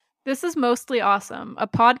This is Mostly Awesome, a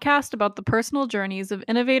podcast about the personal journeys of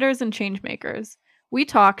innovators and changemakers. We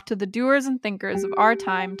talk to the doers and thinkers of our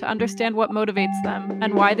time to understand what motivates them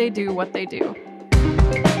and why they do what they do.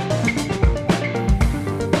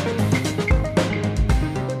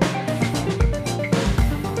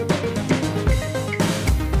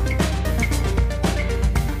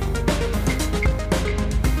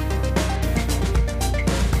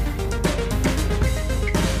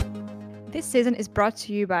 This season is brought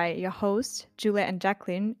to you by your hosts, Julia and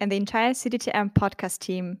Jacqueline, and the entire CDTM podcast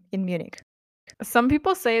team in Munich. Some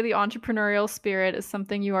people say the entrepreneurial spirit is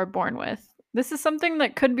something you are born with. This is something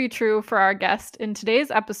that could be true for our guest in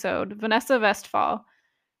today's episode, Vanessa Westphal.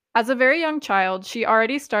 As a very young child, she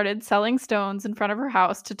already started selling stones in front of her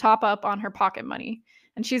house to top up on her pocket money,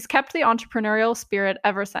 and she's kept the entrepreneurial spirit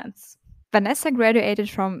ever since. Vanessa graduated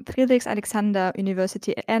from Friedrich-Alexander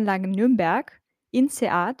University Erlangen-Nürnberg,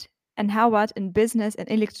 INSEAD, and Harvard in Business and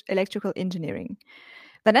Electrical Engineering.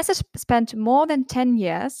 Vanessa spent more than 10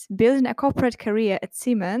 years building a corporate career at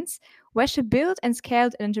Siemens, where she built and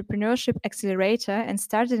scaled an entrepreneurship accelerator and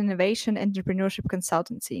started innovation and entrepreneurship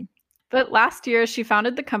consultancy. But last year, she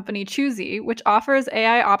founded the company Choosy, which offers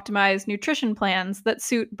AI-optimized nutrition plans that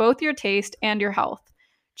suit both your taste and your health.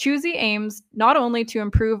 Choosy aims not only to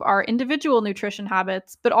improve our individual nutrition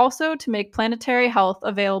habits, but also to make planetary health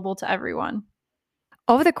available to everyone.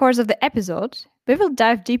 Over the course of the episode, we will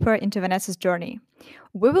dive deeper into Vanessa's journey.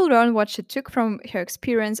 We will learn what she took from her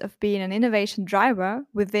experience of being an innovation driver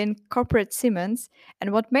within corporate Siemens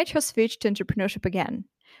and what made her switch to entrepreneurship again.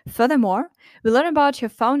 Furthermore, we learn about her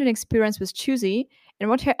founding experience with Choosy and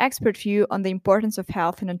what her expert view on the importance of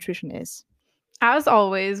health and nutrition is. As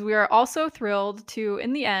always, we are also thrilled to,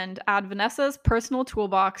 in the end, add Vanessa's personal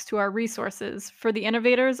toolbox to our resources for the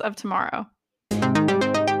innovators of tomorrow.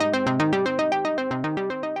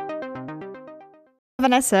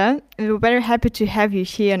 Vanessa, we're very happy to have you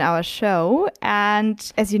here on our show.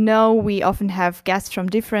 And as you know, we often have guests from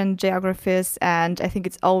different geographies. And I think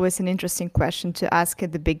it's always an interesting question to ask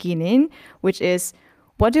at the beginning, which is,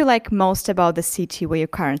 what do you like most about the city where you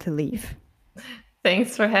currently live?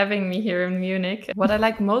 Thanks for having me here in Munich. What I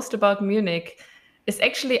like most about Munich is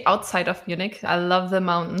actually outside of Munich. I love the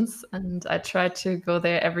mountains and I try to go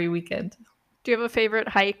there every weekend. Do you have a favorite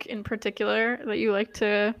hike in particular that you like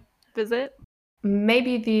to visit?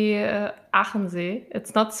 Maybe the Aachensee.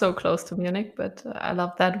 It's not so close to Munich, but I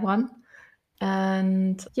love that one.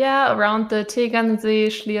 And yeah, around the Tegernsee,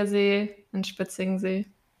 Schliersee, and Spitzingsee,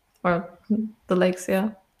 or the lakes, yeah.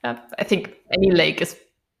 I think any lake is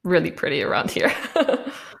really pretty around here.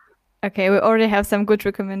 Okay, we already have some good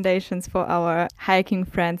recommendations for our hiking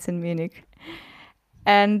friends in Munich.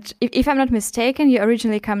 And if I'm not mistaken, you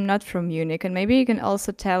originally come not from Munich, and maybe you can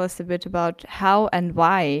also tell us a bit about how and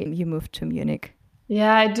why you moved to Munich.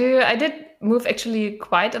 Yeah, I do. I did move actually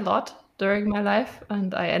quite a lot during my life,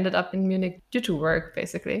 and I ended up in Munich due to work,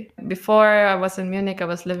 basically. Before I was in Munich, I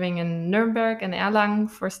was living in Nuremberg and Erlangen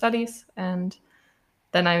for studies, and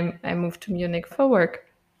then I moved to Munich for work.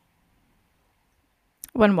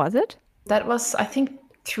 When was it? That was, I think,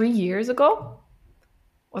 3 years ago.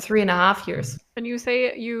 Or 3.5 years. And you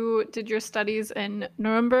say you did your studies in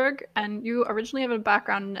Nuremberg and you originally have a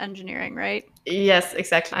background in engineering, right? Yes,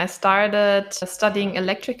 exactly. I started studying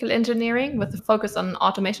electrical engineering with a focus on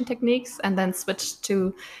automation techniques and then switched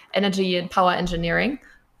to energy and power engineering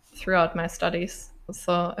throughout my studies.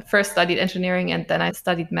 So I first studied engineering and then I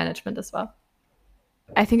studied management as well.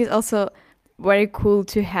 I think it's also very cool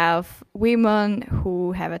to have women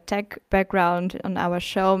who have a tech background on our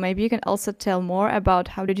show. Maybe you can also tell more about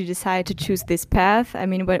how did you decide to choose this path? I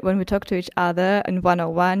mean, when we talked to each other in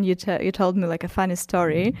 101, you told me like a funny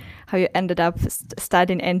story, how you ended up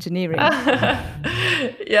studying engineering.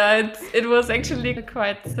 Yeah, it was actually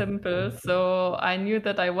quite simple. So I knew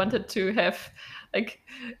that I wanted to have like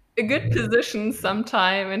a good position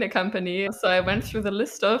sometime in a company. So I went through the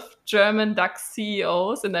list of German DAX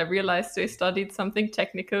CEOs and I realized they studied something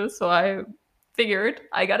technical. So I figured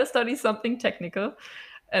I got to study something technical.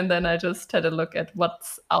 And then I just had a look at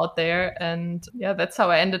what's out there. And yeah, that's how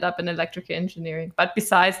I ended up in electrical engineering. But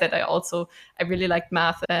besides that, I really liked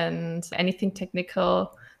math and anything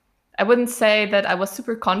technical. I wouldn't say that I was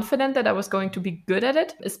super confident that I was going to be good at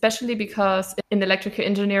it, especially because in electrical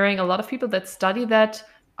engineering, a lot of people that study that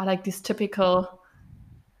are like these typical,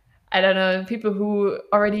 I don't know, people who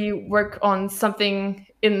already work on something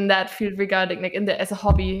in that field regarding like as a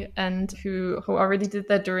hobby and who already did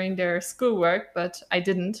that during their schoolwork, but I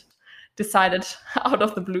didn't. Decided out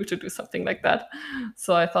of the blue to do something like that.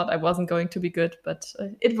 So I thought I wasn't going to be good, but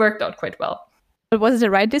it worked out quite well. But was it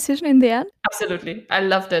the right decision in the end? Absolutely. I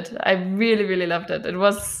loved it. I really, really loved it. It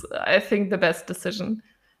was, I think, the best decision.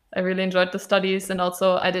 I really enjoyed the studies. And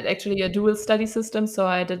also, I did actually a dual study system. So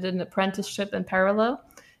I did an apprenticeship in parallel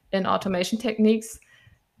in automation techniques.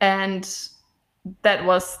 And that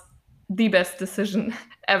was the best decision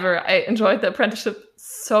ever. I enjoyed the apprenticeship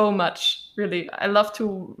so much, really. I love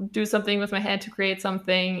to do something with my hand, to create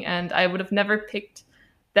something. And I would have never picked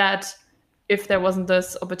that if there wasn't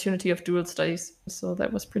this opportunity of dual studies. So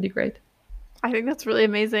that was pretty great. I think that's really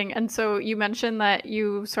amazing. And so you mentioned that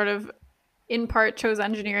you sort of in part chose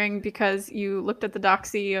engineering because you looked at the doc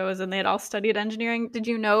CEOs and they had all studied engineering. Did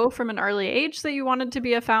you know from an early age that you wanted to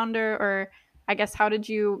be a founder, or I guess how did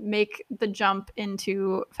you make the jump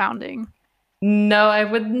into founding? No, I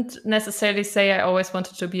wouldn't necessarily say I always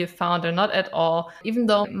wanted to be a founder, not at all. Even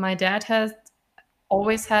though my dad has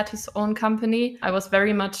always had his own company, I was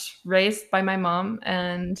very much raised by my mom,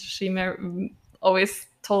 and she always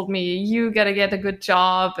told me, you gotta get a good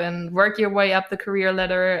job and work your way up the career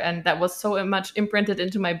ladder. And that was so much imprinted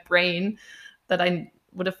into my brain that I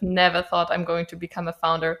would have never thought I'm going to become a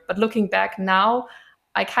founder. But looking back now,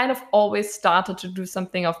 I kind of always started to do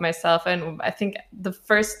something of myself. And I think the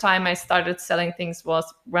first time I started selling things was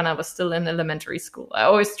when I was still in elementary school. I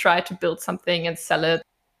always tried to build something and sell it.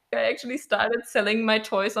 I actually started selling my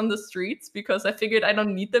toys on the streets because I figured I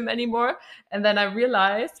don't need them anymore. And then I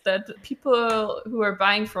realized that people who were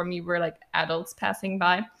buying from me were like adults passing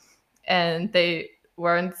by, and they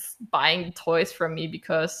weren't buying toys from me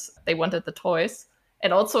because they wanted the toys.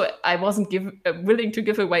 And also, I wasn't willing to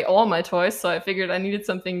give away all my toys, so I figured I needed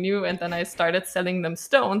something new. And then I started selling them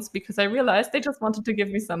stones because I realized they just wanted to give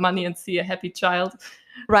me some money and see a happy child.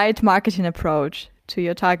 Right marketing approach to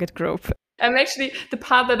your target group. I'm actually, the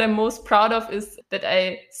part that I'm most proud of is that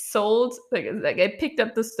I sold, like I picked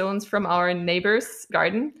up the stones from our neighbor's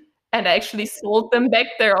garden and I actually sold them back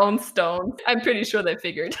their own stones. I'm pretty sure they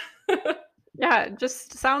figured. Yeah, it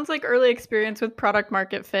just sounds like early experience with product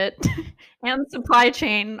market fit and supply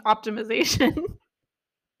chain optimization.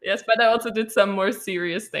 Yes, but I also did some more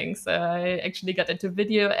serious things. I actually got into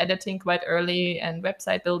video editing quite early and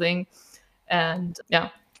website building. And yeah,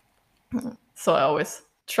 so I always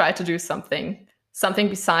try to do something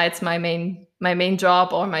besides my main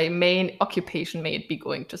job or my main occupation, may it be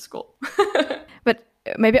going to school. But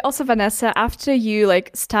maybe also, Vanessa, after you like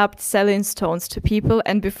stopped selling stones to people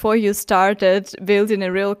and before you started building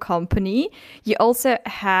a real company, you also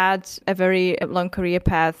had a very long career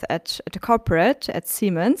path at a corporate at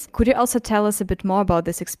Siemens. Could you also tell us a bit more about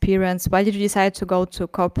this experience? Why did you decide to go to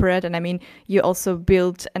corporate? And I mean, you also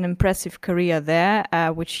built an impressive career there,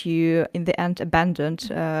 which you in the end abandoned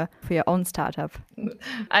for your own startup.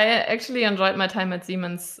 I actually enjoyed my time at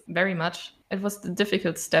Siemens very much. It was the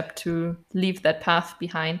difficult step to leave that path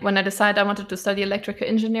behind. When I decided I wanted to study electrical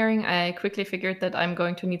engineering, I quickly figured that I'm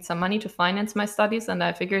going to need some money to finance my studies. And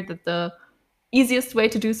I figured that the easiest way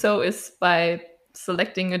to do so is by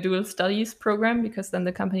selecting a dual studies program, because then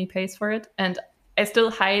the company pays for it. And I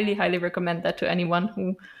still highly, highly recommend that to anyone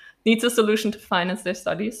who needs a solution to finance their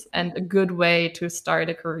studies and a good way to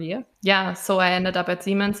start a career. Yeah, so I ended up at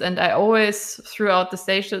Siemens, and I always, throughout the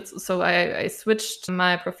stages, so I switched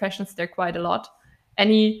my professions there quite a lot.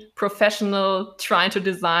 Any professional trying to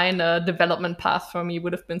design a development path for me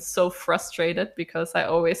would have been so frustrated because I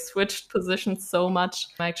always switched positions so much.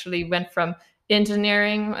 I actually went from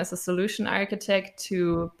engineering as a solution architect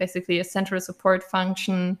to basically a central support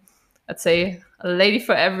function, let's say a lady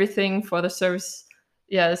for everything for the service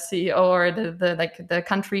CEO or the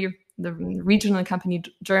country, the regional company,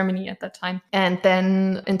 Germany at that time. And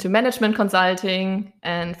then into management consulting,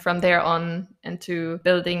 and from there on into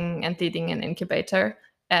building and leading an incubator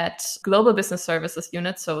at Global Business Services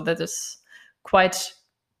unit. So that is quite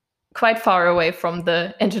far away from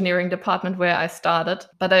the engineering department where I started.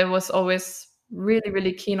 But I was always really,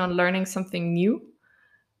 really keen on learning something new.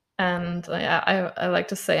 And I like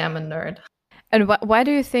to say I'm a nerd. And why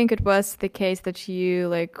do you think it was the case that you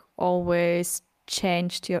like always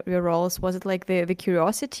changed your roles? Was it like the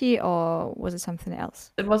curiosity, or was it something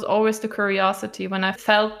else? It was always the curiosity. When I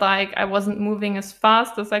felt like I wasn't moving as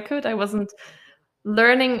fast as I could, I wasn't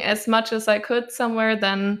learning as much as I could somewhere,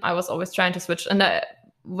 then I was always trying to switch. And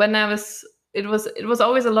it was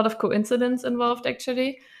always a lot of coincidence involved,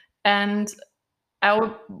 actually. And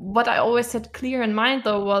what I always had clear in mind,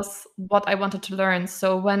 though, was what I wanted to learn.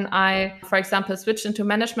 So when I, for example, switched into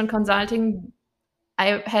management consulting,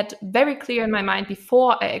 I had very clear in my mind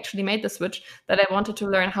before I actually made the switch that I wanted to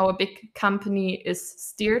learn how a big company is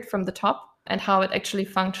steered from the top. and how it actually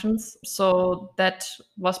functions. So that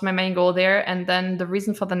was my main goal there. And then the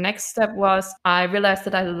reason for the next step was I realized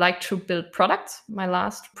that I like to build products. My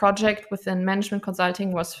last project within management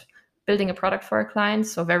consulting was building a product for a client.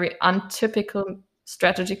 So very untypical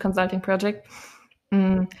strategy consulting project.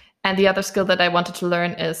 And the other skill that I wanted to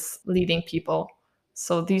learn is leading people.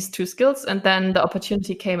 So these two skills, and then the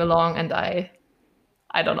opportunity came along, and I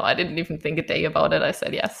don't know, I didn't even think a day about it. I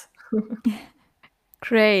said yes.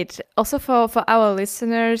 Great. Also for our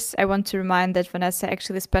listeners, I want to remind that Vanessa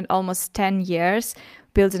actually spent almost 10 years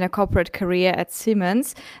building a corporate career at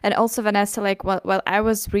Siemens. And also Vanessa, like while I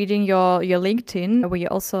was reading your LinkedIn, where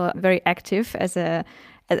you're also very active as a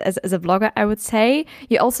blogger, I would say.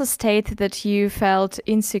 You also state that you felt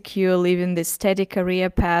insecure leaving this steady career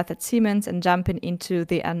path at Siemens and jumping into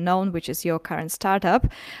the unknown, which is your current startup.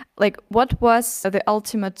 Like, what was the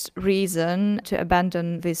ultimate reason to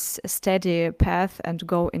abandon this steady path and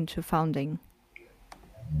go into founding?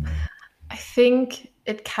 I think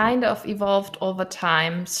it kind of evolved over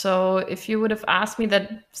time. So if you would have asked me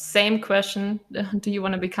that same question, do you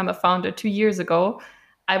want to become a founder 2 years ago,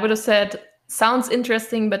 I would have said, sounds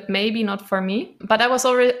interesting, but maybe not for me. But I was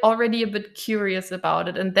already a bit curious about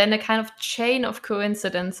it. And then a kind of chain of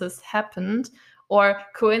coincidences happened, or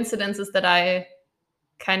coincidences that I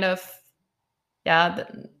kind of,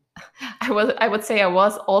 I would say I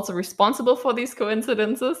was also responsible for these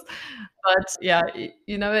coincidences. But yeah,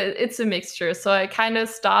 it's a mixture. So I kind of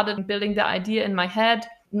started building the idea in my head,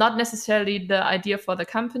 not necessarily the idea for the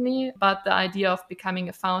company, but the idea of becoming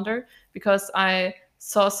a founder, because I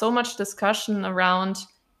saw so much discussion around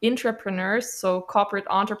intrapreneurs, so corporate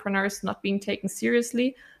entrepreneurs not being taken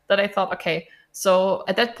seriously, that I thought, okay, so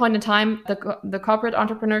at that point in time, the corporate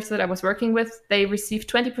entrepreneurs that I was working with, they received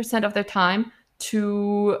 20% of their time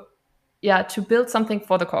to build something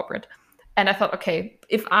for the corporate. And I thought, okay,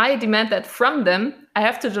 if I demand that from them, I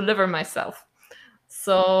have to deliver myself.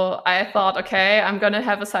 So I thought, okay, I'm going to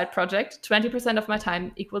have a side project. 20% of my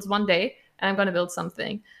time equals 1 day, and I'm going to build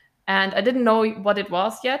something. And I didn't know what it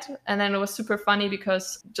was yet. And then it was super funny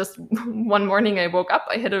because just one morning I woke up,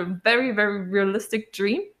 I had a very, very realistic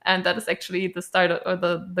dream. And that is actually the startup, or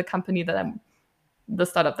the company the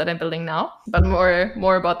startup that I'm building now. But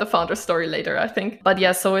more about the founder story later, I think. But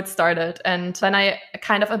yeah, so it started. And then I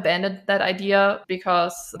kind of abandoned that idea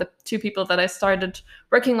because the two people that I started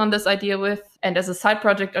working on this idea with, and as a side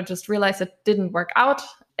project, I just realized it didn't work out.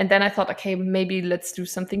 And then I thought, okay, maybe let's do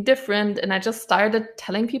something different. And I just started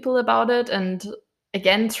telling people about it, and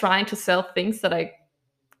again, trying to sell things that I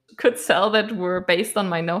could sell that were based on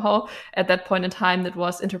my know-how. At that point in time, that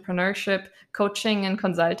was entrepreneurship, coaching, and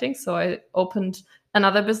consulting. So I opened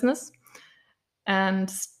another business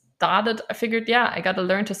and I figured, I got to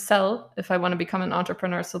learn to sell if I want to become an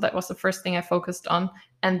entrepreneur. So that was the first thing I focused on.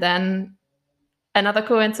 And then another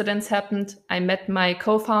coincidence happened. I met my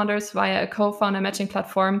co-founders via a co-founder matching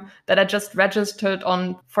platform that I just registered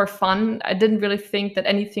on for fun. I didn't really think that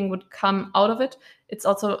anything would come out of it. It's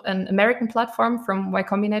also an American platform from Y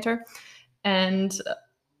Combinator. And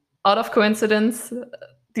out of coincidence,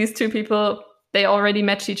 these two people, they already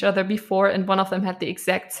matched each other before, and one of them had the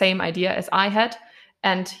exact same idea as I had.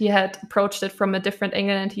 And he had approached it from a different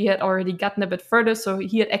angle, and he had already gotten a bit further. So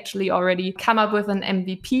he had actually already come up with an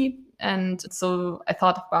MVP. And so I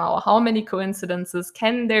thought, wow, how many coincidences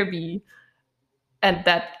can there be? And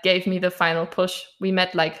that gave me the final push. We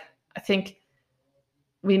met I think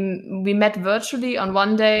we met virtually on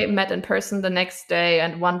one day, met in person the next day,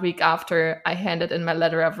 and 1 week after I handed in my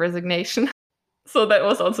letter of resignation. So that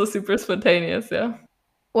was also super spontaneous, yeah.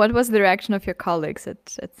 What was the reaction of your colleagues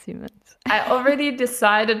at Siemens? I already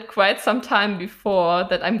decided quite some time before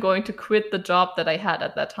that I'm going to quit the job that I had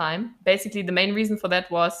at that time. Basically, the main reason for that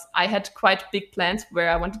was I had quite big plans where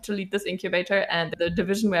I wanted to lead this incubator, and the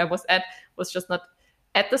division where I was at was just not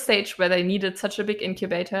at the stage where they needed such a big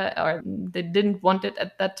incubator, or they didn't want it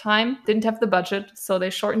at that time, didn't have the budget. So they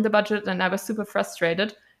shortened the budget, and I was super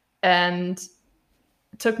frustrated. And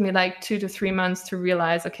it took me 2 to 3 months to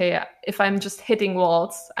realize, okay, if I'm just hitting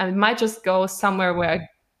walls, I might just go somewhere where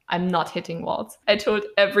I'm not hitting walls. I told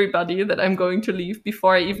everybody that I'm going to leave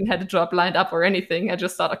before I even had a job lined up or anything. I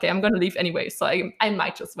just thought, okay, I'm going to leave anyway. So I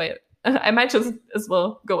might just wait. I might just as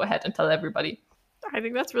well go ahead and tell everybody. I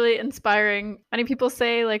think that's really inspiring. Many people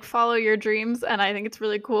say follow your dreams, and I think it's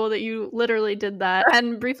really cool that you literally did that.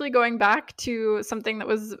 And briefly going back to something that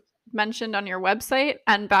was mentioned on your website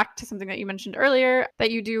and back to something that you mentioned earlier, that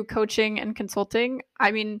you do coaching and consulting.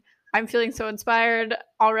 I mean, I'm feeling so inspired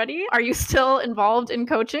already. Are you still involved in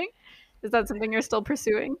coaching? Is that something you're still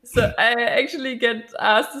pursuing? So I actually get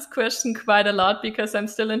asked this question quite a lot because I'm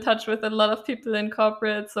still in touch with a lot of people in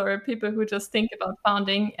corporates or people who just think about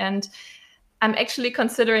founding. And I'm actually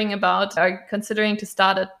considering to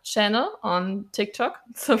start a channel on TikTok.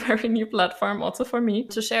 It's a very new platform also for me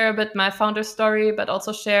to share a bit my founder story, but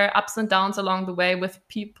also share ups and downs along the way with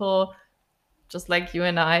people just like you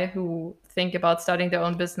and I who think about starting their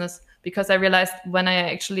own business. Because I realized when I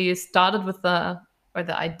actually started with the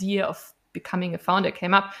idea of becoming a founder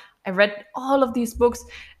came up, I read all of these books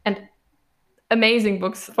and amazing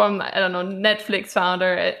books from, I don't know, Netflix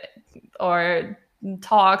founder or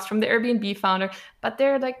talks from the Airbnb founder, but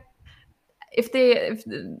they're like,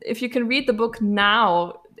 if you can read the book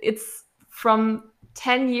now, it's from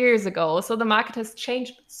 10 years ago. So the market has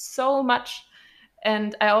changed so much.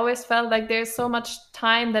 And I always felt like there's so much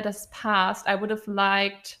time that has passed. I would have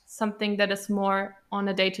liked something that is more on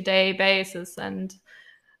a day-to-day basis and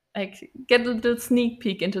like get a little sneak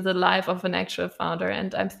peek into the life of an actual founder.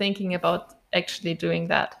 And I'm thinking about actually doing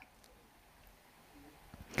that.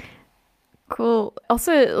 Cool.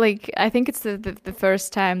 Also, like, I think it's the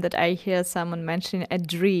first time that I hear someone mention a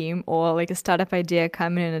dream or like a startup idea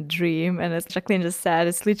coming in a dream. And as Jacqueline just said,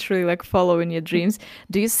 it's literally like following your dreams.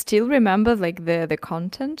 Do you still remember like the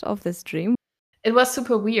content of this dream? It was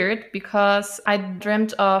super weird because I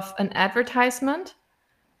dreamt of an advertisement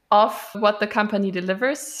of what the company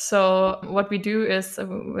delivers. So what we do is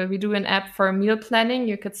we do an app for meal planning.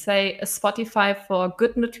 You could say a Spotify for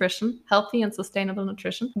good nutrition, healthy and sustainable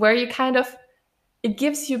nutrition, where you it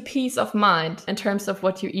gives you peace of mind in terms of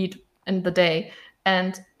what you eat in the day.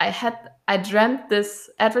 And I dreamt this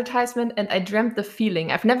advertisement and I dreamt the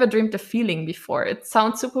feeling. I've never dreamed the feeling before. It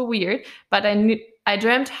sounds super weird, but I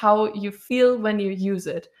dreamt how you feel when you use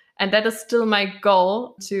it. And that is still my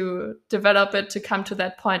goal, to develop it, to come to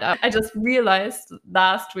that point. I just realized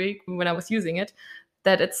last week when I was using it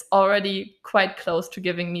that it's already quite close to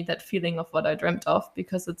giving me that feeling of what I dreamt of,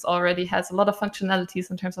 because it's already has a lot of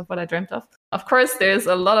functionalities in terms of what I dreamt of. Of course, there's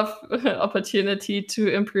a lot of opportunity to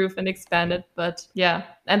improve and expand it. But yeah,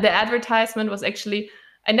 and the advertisement was actually,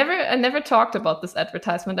 I never talked about this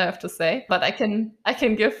advertisement, I have to say, but I can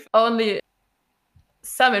give only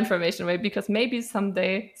some information away because maybe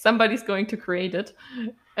someday somebody's going to create it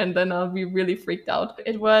and then I'll be really freaked out.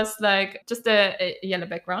 It was like just a yellow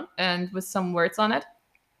background and with some words on it.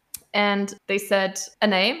 And they said a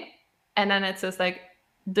name and then it says like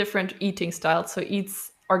different eating styles. So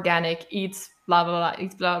eats organic, eats blah, blah, blah,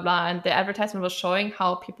 eats blah, blah. And the advertisement was showing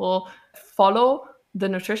how people follow the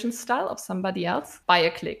nutrition style of somebody else by a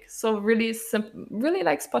click. So really simple, really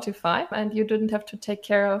like Spotify, and you didn't have to take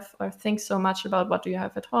care of or think so much about what do you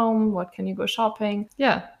have at home, what can you go shopping.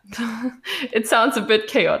 Yeah, it sounds a bit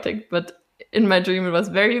chaotic, but in my dream it was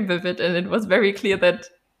very vivid and it was very clear that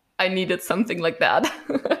I needed something like that.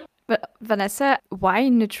 But Vanessa, why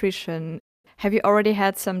nutrition? Have you already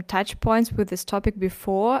had some touch points with this topic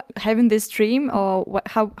before having this dream, or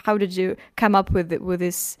how did you come up with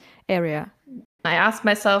this area? I asked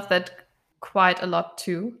myself that quite a lot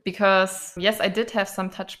too, because yes, I did have some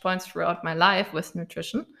touch points throughout my life with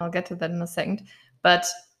nutrition. I'll get to that in a second. But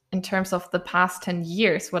in terms of the past 10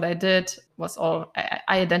 years, what I did was I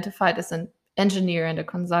identified as an engineer and a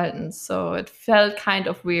consultant. So it felt kind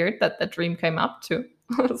of weird that dream came up too.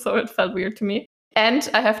 So it felt weird to me. And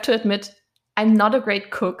I have to admit, I'm not a great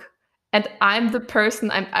cook. And I'm the person,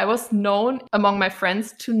 I was known among my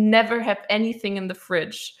friends to never have anything in the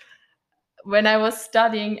fridge. When I was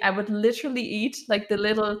studying, I would literally eat like the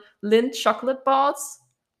little Lindt chocolate balls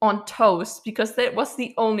on toast because that was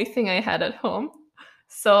the only thing I had at home.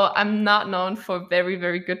 So I'm not known for very,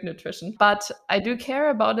 very good nutrition, but I do care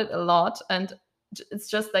about it a lot. And it's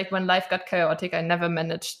just like when life got chaotic, I never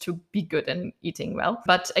managed to be good in eating well.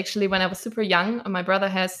 But actually, when I was super young, my brother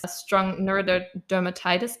has a strong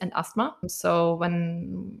neurodermatitis and asthma. So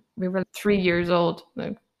when we were 3 years old,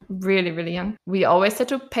 really, really young, we always had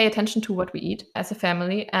to pay attention to what we eat as a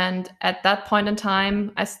family. And at that point in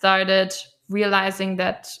time, I started realizing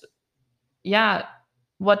that, yeah,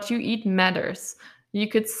 what you eat matters. You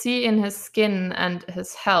could see in his skin and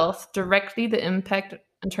his health directly the impact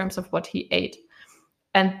in terms of what he ate.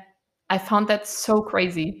 And I found that so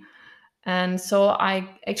crazy. And so I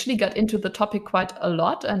actually got into the topic quite a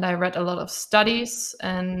lot, and I read a lot of studies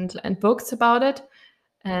and books about it,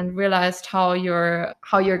 and realized how your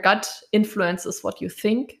gut influences what you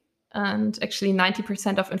think. And actually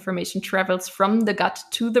 90% of information travels from the gut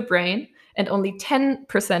to the brain, and only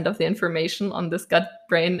 10% of the information on this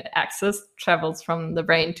gut-brain axis travels from the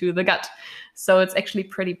brain to the gut. So it's actually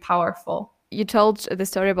pretty powerful. You told the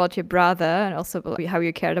story about your brother and also about how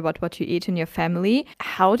you cared about what you eat in your family.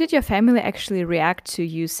 How did your family actually react to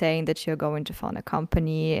you saying that you're going to found a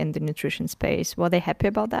company in the nutrition space? Were they happy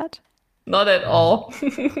about that? Not at all.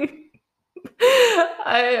 When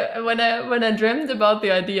I dreamed about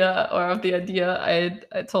the idea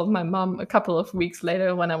I told my mom a couple of weeks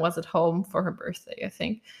later when I was at home for her birthday, I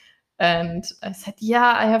think. And I said,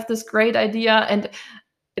 yeah, I have this great idea. And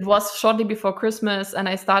it was shortly before Christmas, and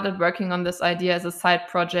I started working on this idea as a side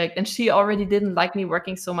project. And she already didn't like me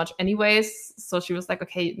working so much anyways. So she was like,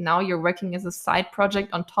 okay, now you're working as a side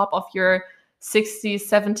project on top of your 60,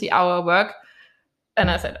 70-hour work. And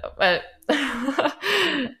I said, oh, well,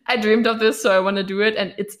 I dreamed of this, so I want to do it.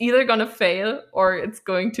 And it's either going to fail or it's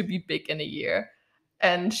going to be big in a year.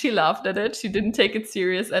 And she laughed at it. She didn't take it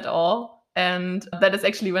serious at all. And that is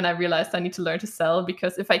actually when I realized I need to learn to sell,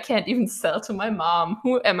 because if I can't even sell to my mom,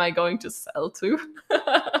 who am I going to sell to?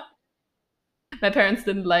 My parents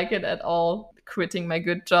didn't like it at all, quitting my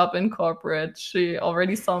good job in corporate. She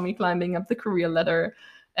already saw me climbing up the career ladder.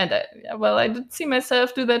 And I did see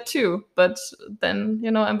myself do that too. But then,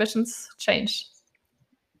 ambitions change.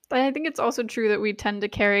 But I think it's also true that we tend to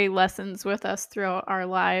carry lessons with us throughout our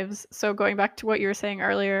lives. So going back to what you were saying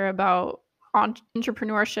earlier about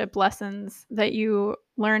entrepreneurship lessons that you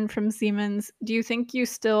learned from Siemens, do you think you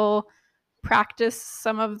still practice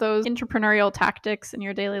some of those entrepreneurial tactics in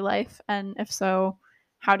your daily life? And if so,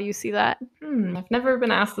 how do you see that? I've never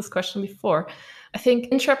been asked this question before. I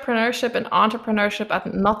think intrapreneurship and entrepreneurship are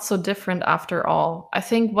not so different after all. I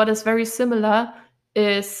think what is very similar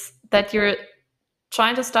is that you're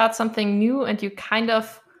trying to start something new and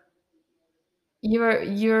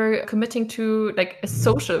you're committing to like a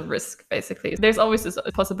social risk, basically. There's always this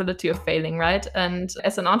possibility of failing, right? And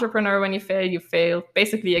as an entrepreneur, when you fail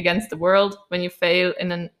basically against the world. When you fail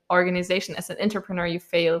in an organization as an entrepreneur, you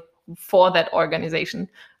fail for that organization.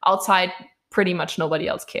 Outside, pretty much nobody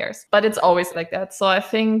else cares. But it's always like that. So I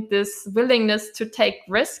think this willingness to take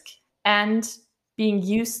risk and being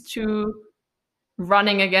used to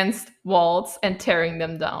running against walls and tearing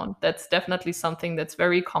them down, that's definitely something that's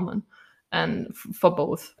very common, and for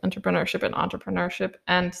both entrepreneurship and entrepreneurship,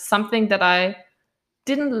 and something that I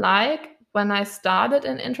didn't like when I started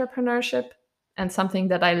in entrepreneurship and something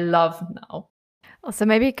that I love now. Also,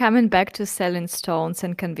 maybe coming back to selling stones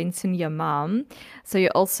and convincing your mom. So you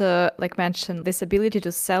also mentioned this ability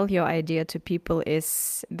to sell your idea to people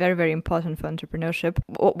is very, very important for entrepreneurship.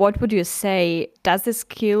 What would you say? Does this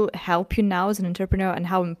skill help you now as an entrepreneur, and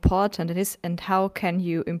how important it is, and how can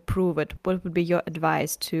you improve it? What would be your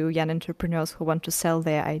advice to young entrepreneurs who want to sell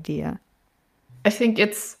their idea? I think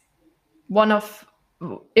it's one of,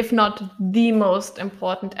 if not the most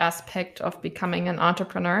important aspect of becoming an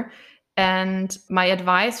entrepreneur. And my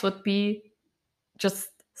advice would be just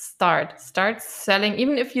start selling.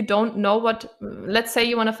 Even if you don't know let's say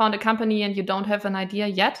you want to found a company and you don't have an idea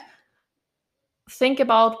yet, think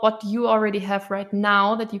about what you already have right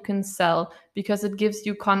now that you can sell, because it gives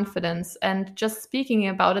you confidence. And just speaking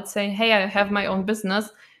about it, saying, hey, I have my own business,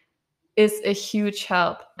 is a huge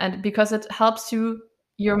help. And because it helps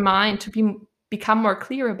your mind to become more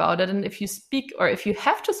clear about it. And if you speak, or if you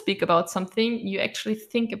have to speak about something, you actually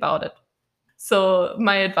think about it. So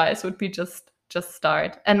my advice would be just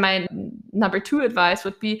start. And my number 2 advice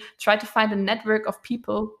would be try to find a network of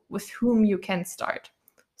people with whom you can start.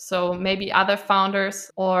 So maybe other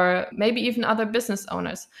founders, or maybe even other business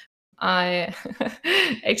owners. I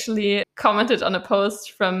actually commented on a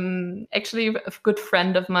post from actually a good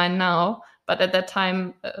friend of mine now, but at that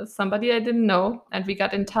time, somebody I didn't know, and we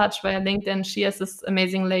got in touch via LinkedIn. She has this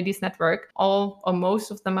amazing ladies network. All or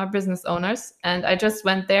most of them are business owners. And I just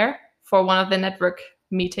went there for one of the network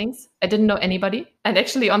meetings. I didn't know anybody. And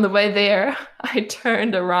actually on the way there, I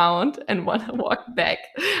turned around and walked back.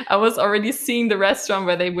 I was already seeing the restaurant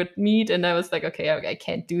where they would meet. And I was like, okay, I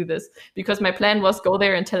can't do this, because my plan was go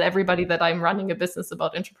there and tell everybody that I'm running a business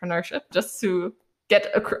about entrepreneurship, just to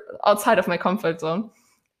get outside of my comfort zone.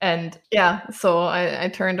 And yeah, so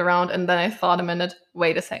I turned around, and then I thought a minute,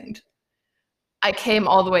 wait a second. I came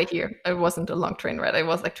all the way here. It wasn't a long train ride. It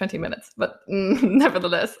was like 20 minutes, but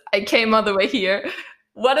nevertheless, I came all the way here.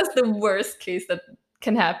 What is the worst case that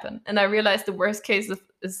can happen? And I realized the worst case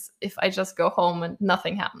is if I just go home and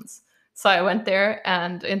nothing happens. So I went there,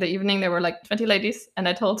 and in the evening there were like 20 ladies, and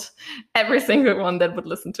I told every single one that would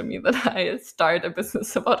listen to me that I start a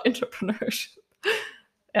business about entrepreneurship.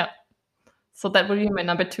 Yeah. So that would be my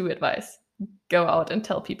number 2 advice. Go out and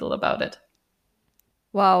tell people about it.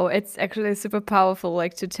 Wow, it's actually super powerful,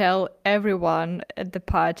 to tell everyone at the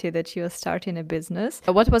party that you're starting a business.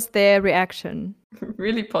 What was their reaction?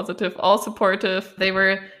 Really positive, all supportive. They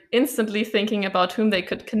were instantly thinking about whom they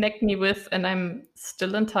could connect me with. And I'm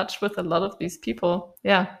still in touch with a lot of these people.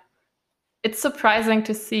 Yeah. It's surprising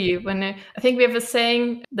to see I think we have a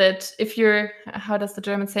saying that if you're, how does the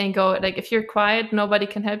German saying go? Like, if you're quiet, nobody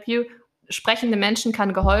can help you. Sprechende Menschen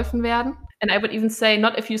kann geholfen werden. And I would even say,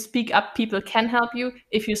 not if you speak up, people can help you.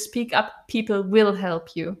 If you speak up, people will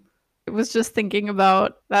help you. I was just thinking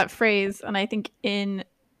about that phrase, and I think in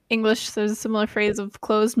English there's a similar phrase of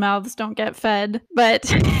closed mouths don't get fed.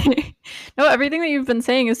 But no, everything that you've been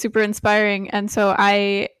saying is super inspiring. And so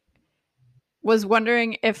I was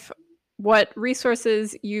wondering if what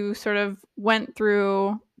resources you sort of went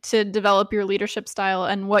through to develop your leadership style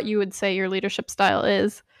and what you would say your leadership style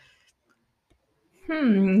is.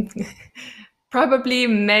 Probably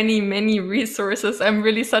many resources. I'm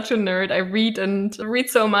really such a nerd. I read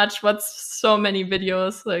so much, watch so many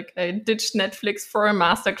videos. Like, I ditched Netflix for a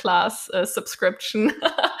masterclass subscription.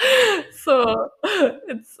 So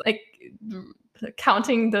it's like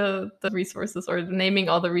counting the resources or naming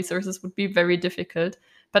all the resources would be very difficult.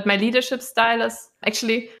 But my leadership style is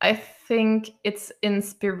actually, I think it's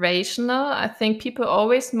inspirational. I think people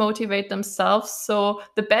always motivate themselves. So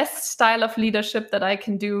the best style of leadership that I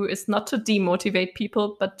can do is not to demotivate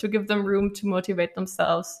people, but to give them room to motivate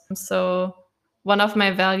themselves. So one of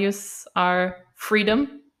my values are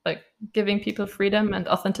freedom, like giving people freedom and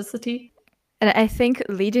authenticity. And I think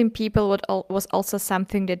leading people was also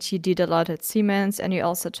something that you did a lot at Siemens. And you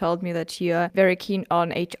also told me that you're very keen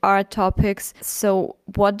on HR topics. So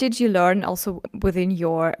what did you learn also within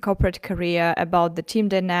your corporate career about the team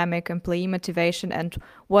dynamic, employee motivation, and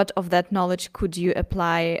what of that knowledge could you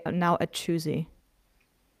apply now at Choosy?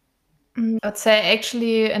 I'd say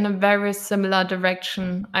actually in a very similar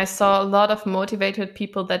direction. I saw a lot of motivated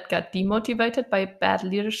people that got demotivated by bad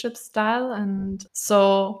leadership style. And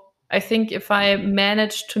so I think if I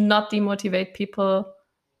manage to not demotivate people,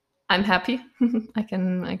 I'm happy. I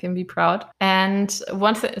can be proud. And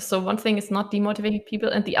one thing is not demotivating people,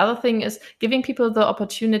 and the other thing is giving people the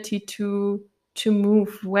opportunity to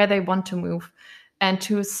move where they want to move and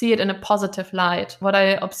to see it in a positive light. What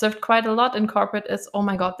I observed quite a lot in corporate is, oh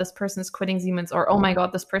my God, this person is quitting Siemens, or oh my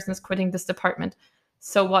God, this person is quitting this department.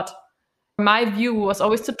 So what? My view was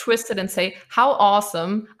always to twist it and say, how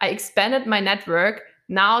awesome, I expanded my network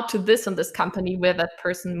now to this and this company where that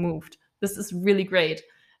person moved. This is really great.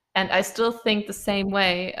 And I still think the same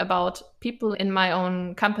way about people in my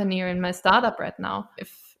own company or in my startup right now.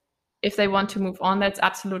 If they want to move on, that's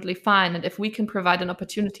absolutely fine. And if we can provide an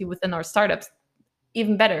opportunity within our startups,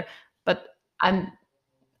 even better. But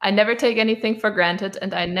I never take anything for granted,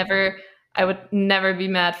 and I would never be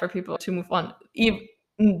mad for people to move on.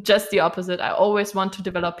 Just the opposite. I always want to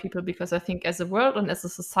develop people, because I think as a world and as a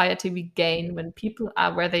society, we gain when people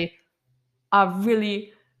are where they are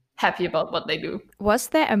really happy about what they do. Was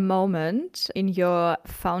there a moment in your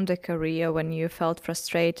founder career when you felt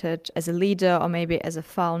frustrated as a leader, or maybe as a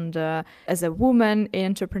founder, as a woman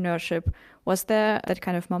in entrepreneurship? Was there that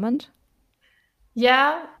kind of moment?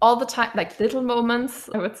 Yeah, all the time, like little moments,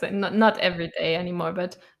 I would say, not every day anymore,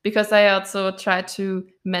 but because I also try to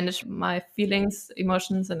manage my feelings,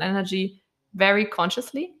 emotions, and energy very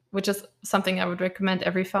consciously, which is something I would recommend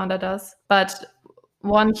every founder does. But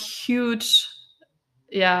one huge,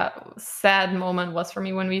 sad moment was for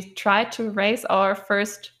me when we tried to raise our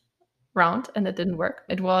first round and it didn't work.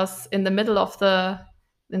 It was in the middle of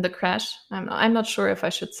in the crash. I'm not sure if I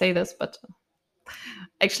should say this, but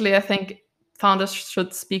actually I think founders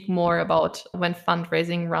should speak more about when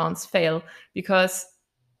fundraising rounds fail, because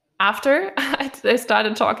after I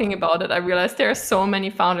started talking about it, I realized there are so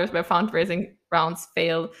many founders where fundraising rounds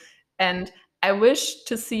fail. And I wish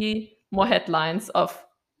to see more headlines of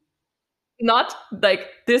not like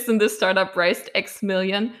this and this startup raised X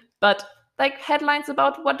million, but like headlines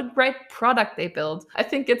about what a great product they built. I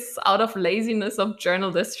think it's out of laziness of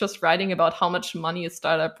journalists just writing about how much money a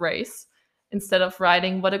startup raised, instead of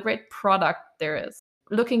writing what a great product there is.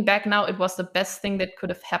 Looking back now, it was the best thing that could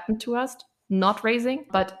have happened to us, not raising.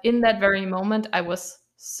 But in that very moment, I was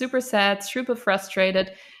super sad, super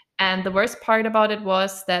frustrated. And the worst part about it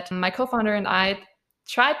was that my co-founder and I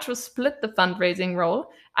tried to split the fundraising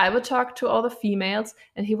role. I would talk to all the females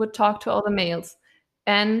and he would talk to all the males.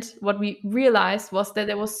 And what we realized was that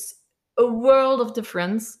there was a world of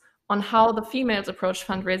difference on how the females approach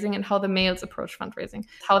fundraising and how the males approach fundraising,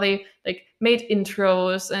 how they like made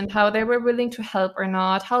intros and how they were willing to help or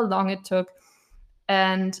not, how long it took.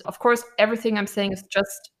 And of course, everything I'm saying is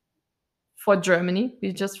just for Germany.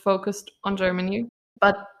 We just focused on Germany.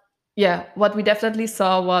 But yeah, what we definitely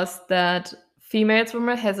saw was that females were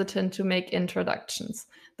more hesitant to make introductions.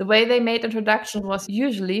 The way they made introductions was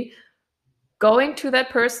usually, going to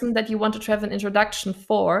that person that you wanted to have an introduction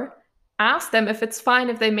for, ask them if it's fine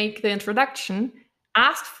if they make the introduction,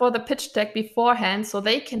 ask for the pitch deck beforehand so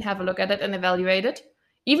they can have a look at it and evaluate it,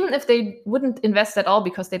 even if they wouldn't invest at all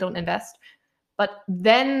because they don't invest. But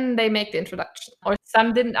then they make the introduction. Or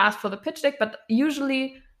some didn't ask for the pitch deck, but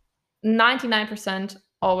usually 99%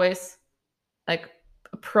 always like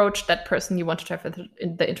approach that person you wanted to have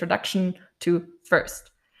the introduction to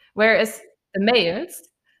first. Whereas the males,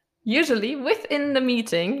 usually within the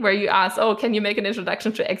meeting where you ask, oh, can you make an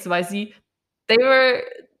introduction to XYZ? They were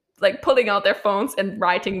like pulling out their phones and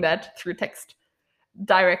writing that through text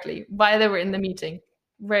directly while they were in the meeting.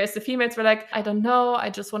 Whereas the females were like, I don't know,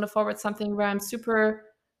 I just want to forward something where I'm super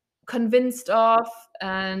convinced of,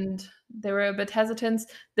 and they were a bit hesitant.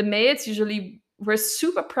 The males usually were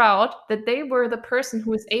super proud that they were the person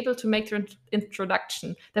who was able to make their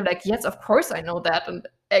introduction. They're like, yes, of course I know that, and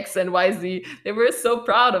X and Y, Z. They were so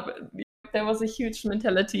proud of it. There was a huge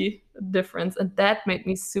mentality difference, and that made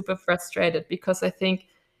me super frustrated because I think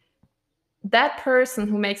that person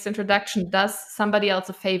who makes the introduction does somebody else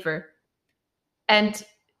a favor. And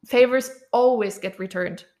favors always get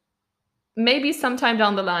returned. Maybe sometime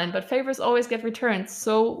down the line, but favors always get returned.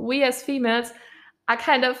 So we as females are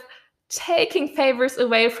kind of taking favors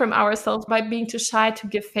away from ourselves by being too shy to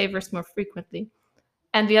give favors more frequently.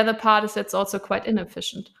 And the other part is it's also quite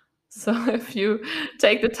inefficient. So if you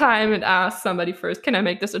take the time and ask somebody first, can I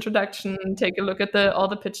make this introduction? Take a look at all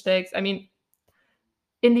the pitch decks. I mean,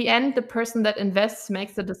 in the end, the person that invests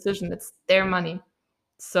makes the decision. It's their money.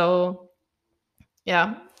 So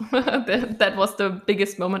yeah, that was the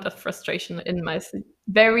biggest moment of frustration in my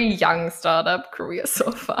very young startup career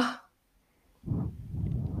so far.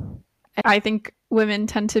 I think women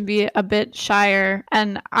tend to be a bit shyer,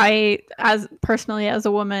 and I, as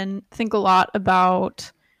a woman, think a lot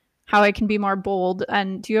about how I can be more bold.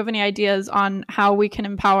 And do you have any ideas on how we can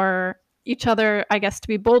empower each other, I guess, to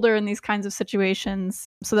be bolder in these kinds of situations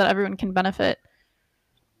so that everyone can benefit?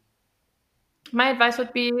 My advice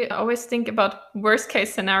would be always think about worst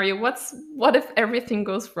case scenario. What if everything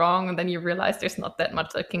goes wrong and then you realize there's not that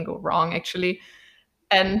much that can go wrong actually.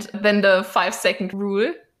 And then the 5-second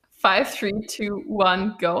rule, 5, 3, 2,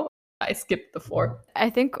 1, go. I skipped the 4. I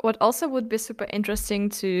think what also would be super interesting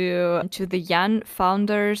to the young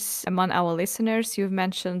founders among our listeners, you've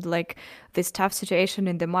mentioned like this tough situation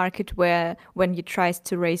in the market where when you tried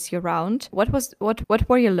to raise your round, what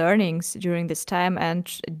were your learnings during this time,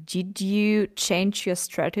 and did you change your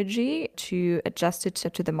strategy to adjust it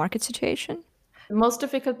to the market situation? The most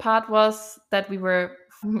difficult part was that we were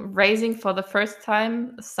raising for the first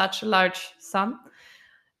time such a large sum.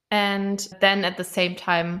 And then at the same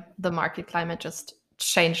time, the market climate just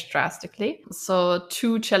changed drastically. So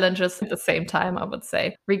 2 challenges at the same time, I would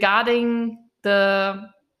say. Regarding the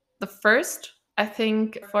first, I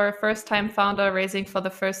think for a first-time founder raising for the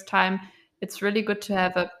first time, it's really good to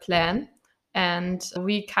have a plan. And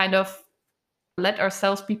we kind of let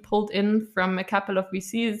ourselves be pulled in from a couple of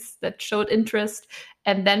VCs that showed interest.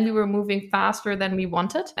 And then we were moving faster than we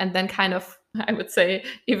wanted. And then kind of, I would say,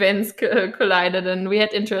 events collided and we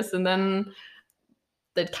had interest, and then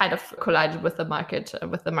that kind of collided with the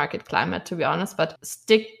market climate, to be honest. But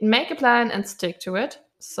make a plan and stick to it.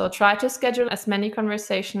 So try to schedule as many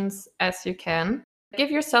conversations as you can. Give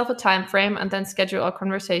yourself a time frame and then schedule all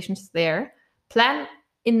conversations there. Plan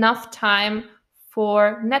enough time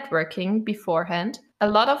for networking beforehand. A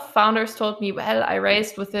lot of founders told me, well, I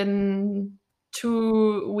raised within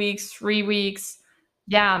 2 weeks, 3 weeks.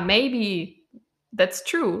 Yeah, maybe that's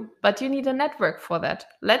true, but you need a network for that.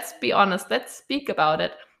 Let's be honest. Let's speak about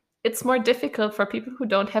it. It's more difficult for people who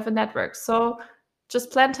don't have a network. So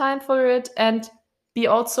just plan time for it and be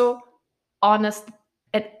also honest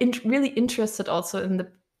and really interested also in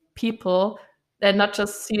the people, and not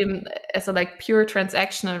just see them as a like pure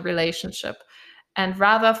transactional relationship, and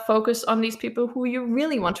rather focus on these people who you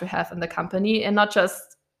really want to have in the company and not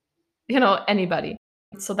just, anybody.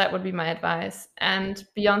 So that would be my advice. And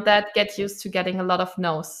beyond that, get used to getting a lot of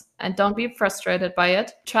no's and don't be frustrated by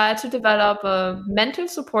it. Try to develop a mental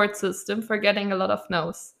support system for getting a lot of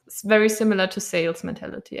no's. It's very similar to sales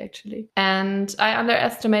mentality, actually. And I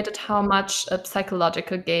underestimated how much a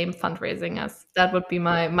psychological game fundraising is. That would be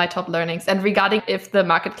my top learnings. And regarding if the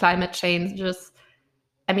market climate changes,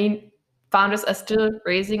 I mean, founders are still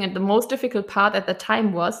raising, and the most difficult part at the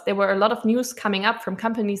time was there were a lot of news coming up from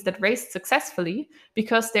companies that raised successfully,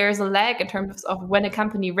 because there is a lag in terms of when a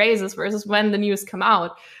company raises versus when the news come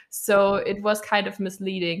out. So it was kind of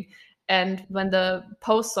misleading. And when the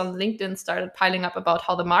posts on LinkedIn started piling up about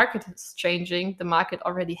how the market is changing, the market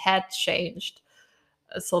already had changed.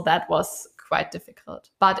 So that was quite difficult.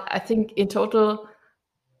 But I think in total,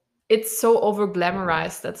 it's so over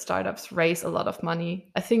glamorized that startups raise a lot of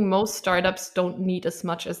money. I think most startups don't need as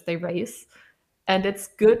much as they raise. And it's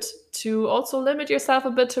good to also limit yourself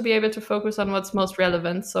a bit to be able to focus on what's most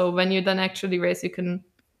relevant. So when you then actually raise, you can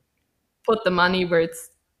put the money where it's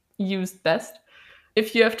used best.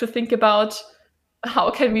 If you have to think about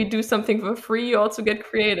how can we do something for free, you also get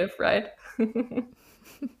creative, right?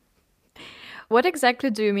 What exactly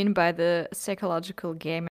do you mean by the psychological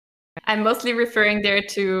game? I'm mostly referring there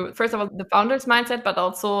to, first of all, the founder's mindset, but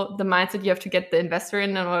also the mindset you have to get the investor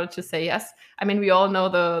in order to say yes. I mean, we all know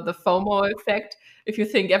the FOMO effect. If you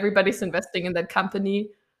think everybody's investing in that company,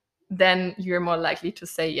 then you're more likely to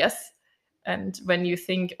say yes. And when you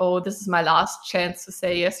think, oh, this is my last chance to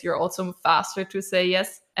say yes, you're also faster to say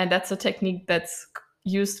yes. And that's a technique that's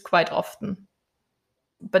used quite often.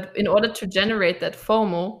 But in order to generate that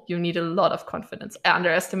FOMO, you need a lot of confidence. I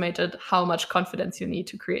underestimated how much confidence you need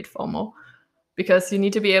to create FOMO, because you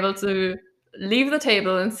need to be able to leave the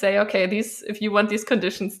table and say, okay, if you want these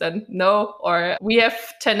conditions, then no, or we have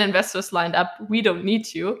 10 investors lined up, we don't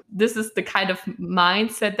need you. This is the kind of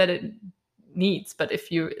mindset that it needs. But if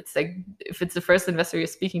it's the first investor you're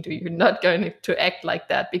speaking to, you're not going to act like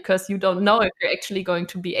that, because you don't know if you're actually going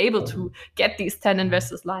to be able to get these 10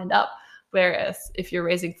 investors lined up. Whereas if you're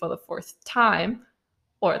raising for the fourth time,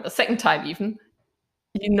 or the second time even,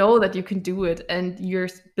 you know that you can do it, and your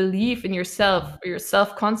belief in yourself, or your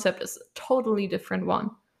self-concept, is a totally different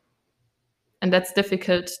one. And that's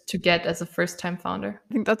difficult to get as a first-time founder.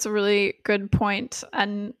 I think that's a really good point,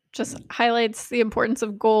 and just highlights the importance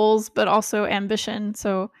of goals, but also ambition.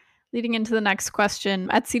 So leading into the next question,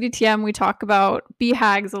 at CDTM, we talk about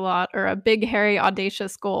BHAGs a lot, or a big, hairy,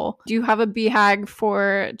 audacious goal. Do you have a BHAG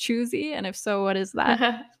for Choosy? And if so, what is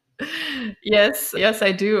that? Yes,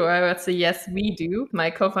 I do. I would say yes, we do. My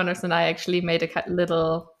co-founders and I actually made a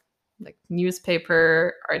little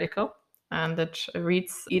newspaper article, and it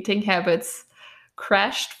reads, "Eating habits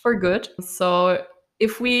crashed for good." So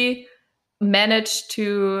if we manage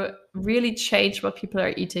to really change what people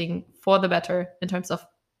are eating for the better, in terms of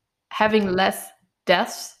having less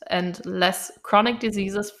deaths and less chronic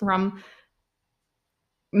diseases from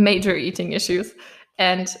major eating issues,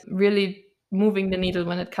 and really moving the needle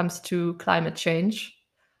when it comes to climate change,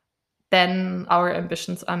 then our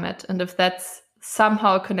ambitions are met. And if that's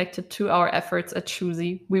somehow connected to our efforts at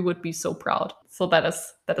Choosy, we would be so proud. So that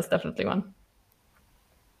is definitely one.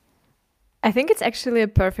 I think it's actually a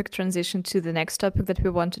perfect transition to the next topic that we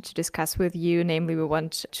wanted to discuss with you. Namely, we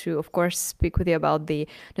want to, of course, speak with you about the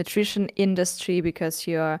nutrition industry, because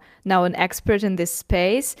you're now an expert in this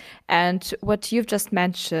space. And what you've just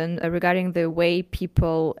mentioned regarding the way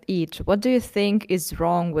people eat, what do you think is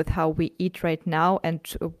wrong with how we eat right now? And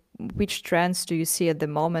which trends do you see at the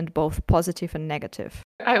moment, both positive and negative?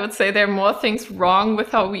 I would say there are more things wrong with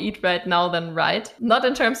how we eat right now than right. Not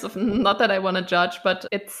in terms of, not that I want to judge, but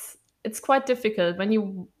it's quite difficult when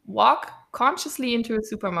you walk consciously into a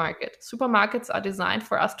supermarket. Supermarkets are designed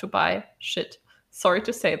for us to buy shit. Sorry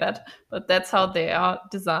to say that, but that's how they are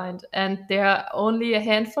designed. And there are only a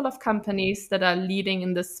handful of companies that are leading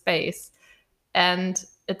in this space. And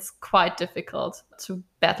it's quite difficult to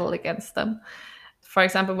battle against them. For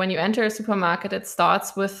example, when you enter a supermarket, it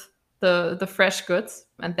starts with the fresh goods.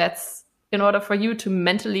 And that's in order for you to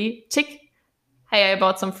mentally tick, hey, I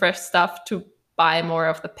bought some fresh stuff, to buy more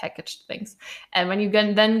of the packaged things. And when you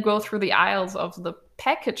can then go through the aisles of the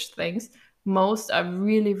packaged things, most are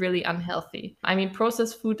really, really unhealthy. I mean,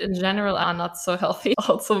 processed food in general are not so healthy.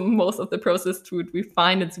 Also, most of the processed food we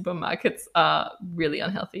find in supermarkets are really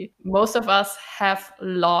unhealthy. Most of us have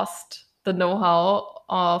lost the know-how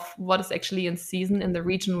of what is actually in season in the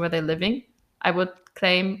region where they're living. I would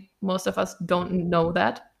claim most of us don't know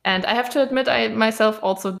that. And I have to admit, I myself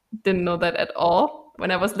also didn't know that at all. When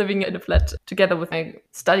I was living in a flat together with my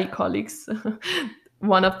study colleagues,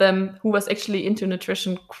 one of them, who was actually into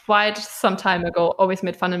nutrition quite some time ago, always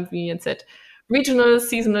made fun of me and said, "Regional,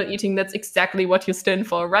 seasonal eating, that's exactly what you stand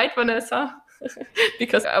for, right, Vanessa?"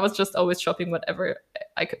 Because I was just always shopping whatever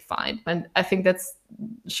I could find. And I think that's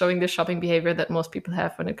showing the shopping behavior that most people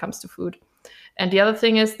have when it comes to food. And the other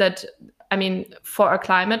thing is that, I mean, for our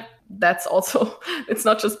climate, that's also, it's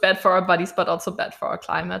not just bad for our bodies, but also bad for our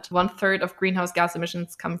climate. 1/3 of greenhouse gas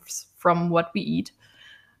emissions comes from what we eat.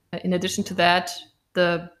 In addition to that,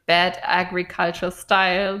 the bad agricultural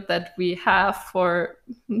style that we have for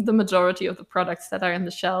the majority of the products that are in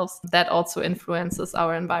the shelves, that also influences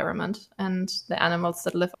our environment and the animals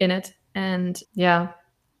that live in it. And yeah,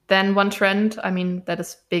 then one trend, I mean, that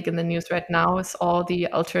is big in the news right now, is all the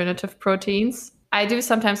alternative proteins. I do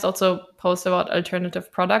sometimes also post about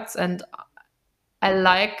alternative products, and I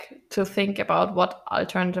like to think about what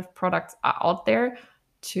alternative products are out there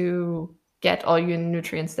to get all your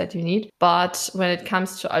nutrients that you need. But when it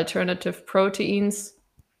comes to alternative proteins,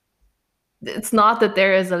 it's not that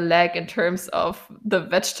there is a lag in terms of the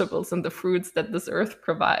vegetables and the fruits that this earth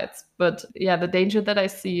provides. But yeah, the danger that I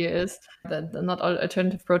see is that not all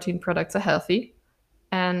alternative protein products are healthy.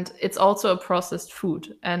 And it's also a processed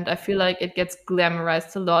food. And I feel like it gets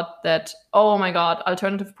glamorized a lot that, oh my God,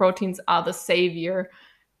 alternative proteins are the savior.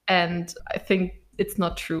 And I think it's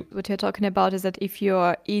not true. What you're talking about is that if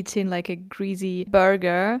you're eating like a greasy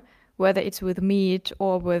burger, whether it's with meat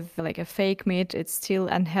or with like a fake meat, it's still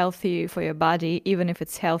unhealthy for your body, even if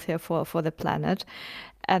it's healthier for the planet.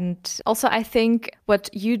 And also, I think what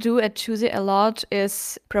you do at Choosy a lot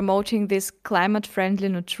is promoting this climate-friendly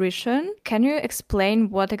nutrition. Can you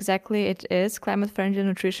explain what exactly it is, climate-friendly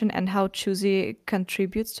nutrition, and how Choosy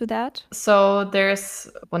contributes to that? So there's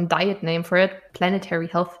one diet name for it, planetary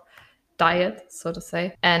health diet, so to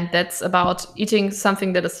say. And that's about eating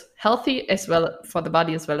something that is healthy as well for the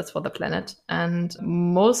body as well as for the planet. And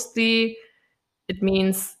mostly it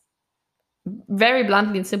means, very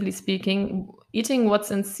bluntly and simply speaking, eating what's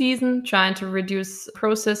in season, trying to reduce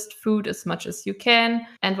processed food as much as you can.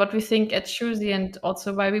 And what we think at Choosy, and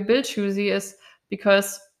also why we build Choosy, is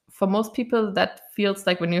because for most people that feels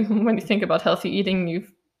like when you think about healthy eating,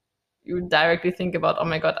 you directly think about, oh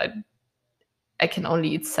my God, I can only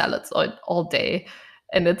eat salads all day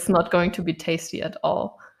and it's not going to be tasty at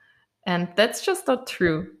all. And that's just not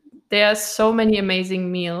true. There are so many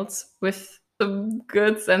amazing meals with the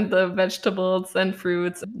goods and the vegetables and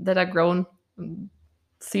fruits that are grown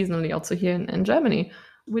seasonally also here in Germany.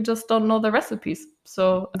 We just don't know the recipes.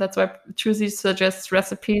 So that's why Choosy suggests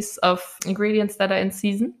recipes of ingredients that are in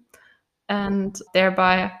season, and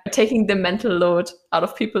thereby taking the mental load out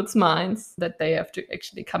of people's minds that they have to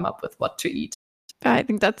actually come up with what to eat. I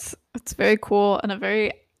think that's very cool and a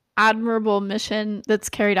very admirable mission that's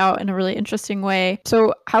carried out in a really interesting way.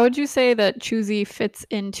 So how would you say that Choosy fits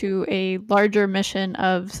into a larger mission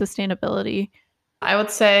of sustainability? I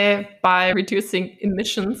would say by reducing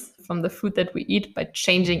emissions from the food that we eat by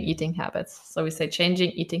changing eating habits. So we say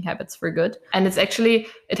changing eating habits for good. And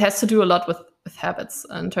it has to do a lot with habits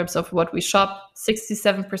in terms of what we shop.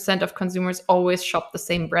 67% of consumers always shop the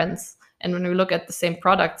same brands. And when we look at the same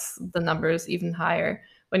products, the number is even higher.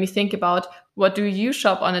 When you think about what do you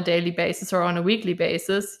shop on a daily basis or on a weekly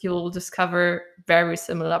basis, you'll discover very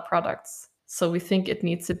similar products. So we think it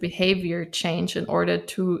needs a behavior change in order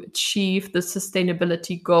to achieve the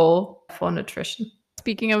sustainability goal for nutrition.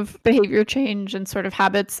 Speaking of behavior change and sort of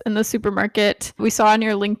habits in the supermarket, we saw on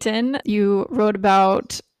your LinkedIn, you wrote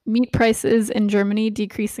about meat prices in Germany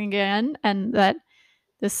decreasing again, and that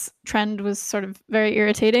this trend was sort of very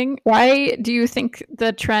irritating. Why do you think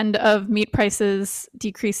the trend of meat prices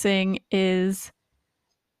decreasing is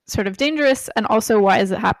sort of dangerous? And also, why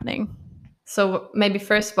is it happening? So maybe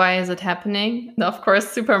first, why is it happening? Of course,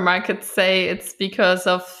 supermarkets say it's because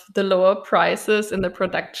of the lower prices in the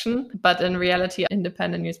production. But in reality,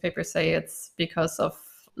 independent newspapers say it's because of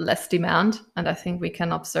less demand. And I think we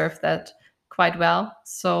can observe that quite well.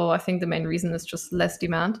 So I think the main reason is just less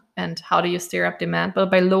demand. And how do you stir up demand? Well,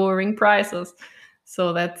 by lowering prices.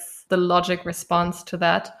 So that's the logic response to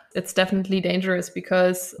that. It's definitely dangerous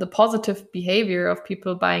because the positive behavior of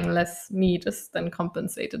people buying less meat is then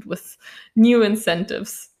compensated with new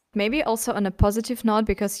incentives. Maybe also on a positive note,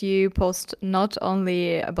 because you post not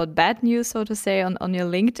only about bad news, so to say, on your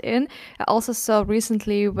LinkedIn. I also saw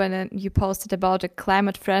recently when you posted about a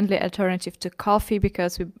climate-friendly alternative to coffee,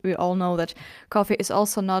 because we all know that coffee is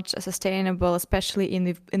also not sustainable, especially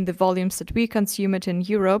in the volumes that we consume it in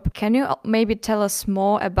Europe. Can you maybe tell us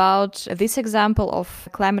more about this example of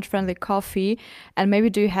climate-friendly coffee? And maybe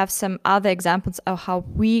do you have some other examples of how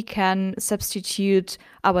we can substitute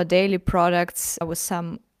our daily products with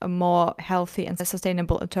some more healthy and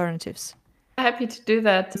sustainable alternatives? Happy to do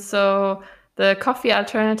that. So the coffee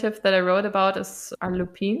alternative that I wrote about are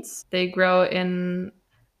lupines. They grow in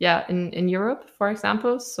Europe, for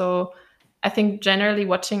example. So I think generally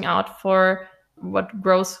watching out for what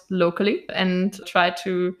grows locally and try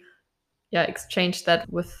to exchange that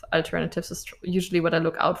with alternatives is usually what I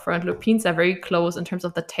look out for. And lupines are very close in terms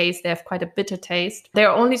of the taste. They have quite a bitter taste. There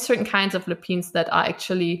are only certain kinds of lupines that are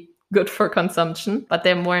actually good for consumption, but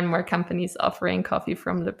there are more and more companies offering coffee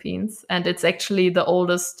from lupines. And it's actually the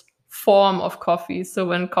oldest form of coffee. So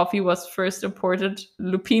when coffee was first imported,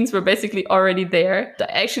 lupines were basically already there.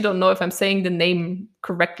 I actually don't know if I'm saying the name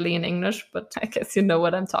correctly in English, but I guess you know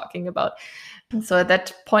what I'm talking about. And so at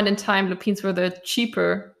that point in time, lupines were the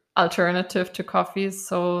cheaper alternative to coffee.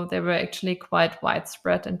 So they were actually quite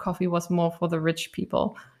widespread, and coffee was more for the rich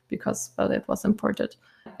people because, well, it was imported.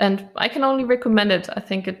 And I can only recommend it. I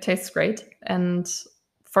think it tastes great. And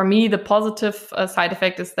for me, the positive side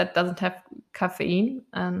effect is that it doesn't have caffeine,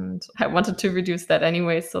 and I wanted to reduce that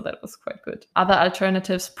anyway, so that was quite good. Other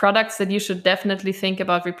alternatives, products that you should definitely think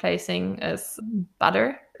about replacing is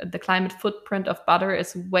butter. The climate footprint of butter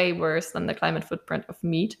is way worse than the climate footprint of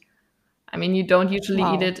meat. I mean, you don't usually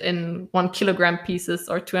eat it in 1 kilogram pieces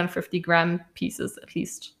or 250-gram pieces, at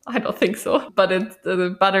least. I don't think so. But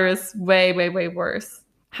the butter is way, way, way worse.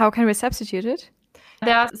 How can we substitute it?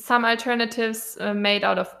 There are some alternatives made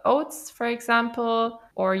out of oats, for example,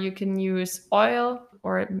 or you can use oil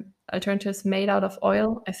or alternatives made out of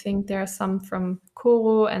oil. I think there are some from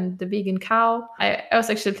Koro and the vegan cow. I was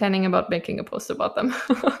actually planning about making a post about them.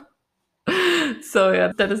 So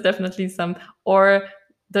yeah, that is definitely some. Or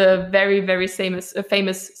the very, very famous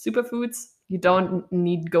superfoods. You don't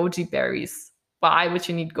need goji berries. Why would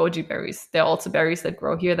you need goji berries? There are also berries that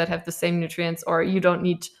grow here that have the same nutrients. Or you don't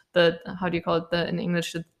need how do you call it in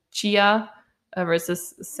English, the chia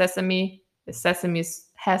versus sesame. The sesame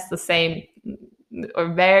has the same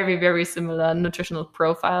or very, very similar nutritional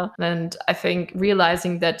profile. And I think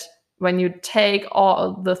realizing that when you take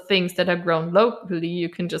all the things that are grown locally, you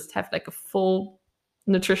can just have like a full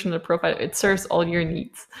nutritional profile. It serves all your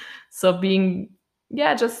needs. So being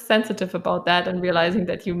just sensitive about that and realizing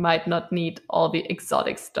that you might not need all the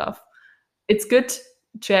exotic stuff. It's good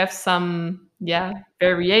to have some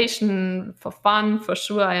variation for fun, for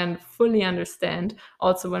sure. I fully understand.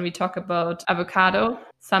 Also, when we talk about avocado,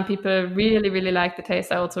 some people really, really like the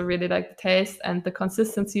taste. I also really like the taste, and the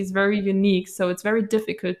consistency is very unique. So it's very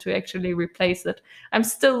difficult to actually replace it. I'm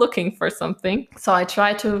still looking for something. So I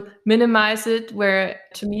try to minimize it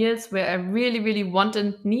to meals where I really, really want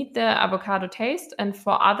and need the avocado taste. And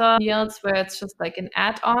for other meals where it's just like an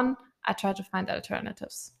add-on, I try to find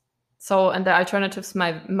alternatives. So, and the alternatives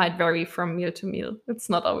might vary from meal to meal. It's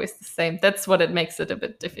not always the same. That's what it makes it a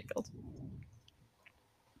bit difficult.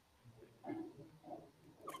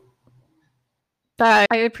 I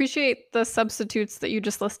appreciate the substitutes that you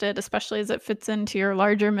just listed, especially as it fits into your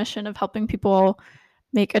larger mission of helping people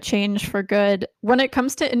make a change for good. When it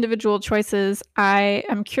comes to individual choices, I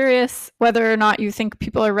am curious whether or not you think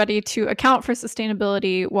people are ready to account for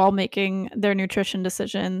sustainability while making their nutrition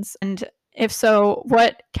decisions. And if so,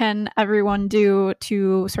 what can everyone do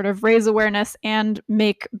to sort of raise awareness and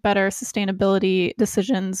make better sustainability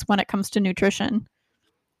decisions when it comes to nutrition?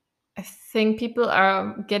 I think people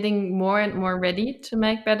are getting more and more ready to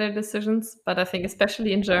make better decisions. But I think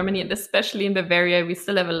especially in Germany and especially in Bavaria, we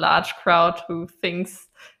still have a large crowd who thinks,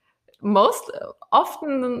 most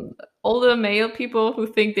often older male people who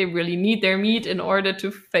think they really need their meat in order to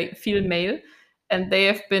feel male. And they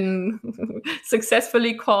have been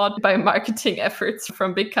successfully caught by marketing efforts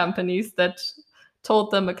from big companies that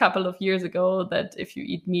told them a couple of years ago that if you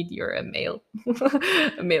eat meat, you're a male,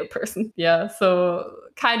 a male person. Yeah, so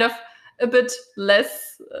kind of a bit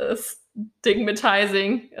less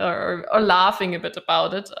stigmatizing or laughing a bit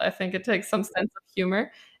about it. I think it takes some sense of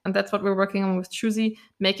humor. And that's what we're working on with Choosy,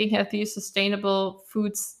 making healthy, sustainable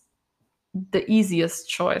foods the easiest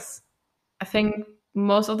choice. I think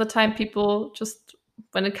most of the time people just,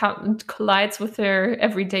 when it collides with their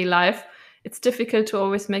everyday life, it's difficult to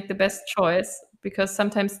always make the best choice because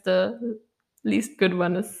sometimes the least good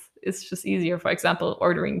one is just easier. For example,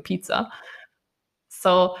 ordering pizza.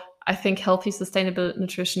 So I think healthy, sustainable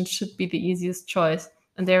nutrition should be the easiest choice.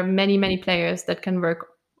 And there are many, many players that can work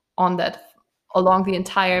on that along the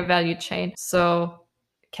entire value chain. So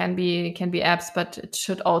can be apps, but it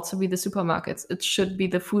should also be the supermarkets. It should be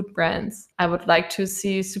the food brands. I would like to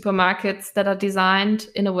see supermarkets that are designed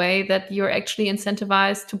in a way that you're actually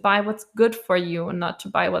incentivized to buy what's good for you and not to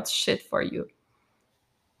buy what's shit for you.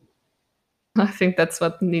 I think that's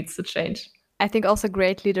what needs to change. I think also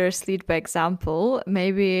great leaders lead by example.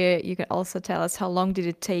 Maybe you can also tell us how long did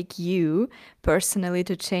it take you personally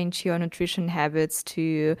to change your nutrition habits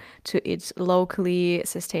to eat locally,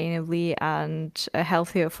 sustainably, and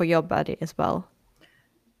healthier for your body as well?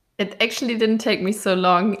 It actually didn't take me so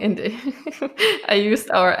long, and I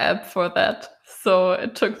used our app for that. So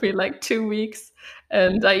it took me like 2 weeks,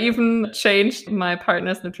 and I even changed my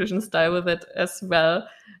partner's nutrition style with it as well.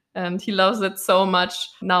 And he loves it so much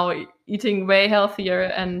now, eating way healthier.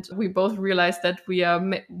 And we both realized that we are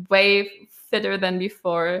way fitter than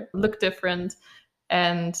before, look different.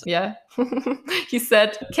 And yeah, he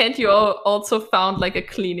said, can't you also found like a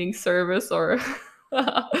cleaning service or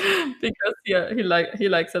because he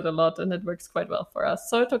likes it a lot and it works quite well for us.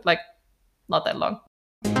 So it took like not that long.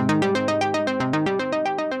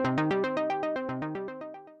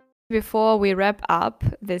 Before we wrap up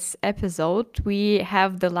this episode, we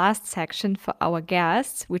have the last section for our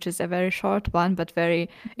guests, which is a very short one, but very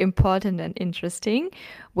important and interesting,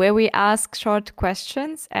 where we ask short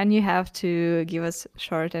questions and you have to give us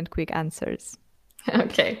short and quick answers.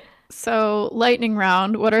 Okay. So, lightning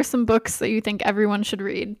round, what are some books that you think everyone should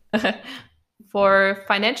read? For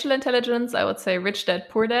financial intelligence, I would say Rich Dad,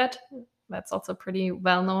 Poor Dad. That's also a pretty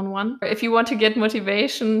well-known one. If you want to get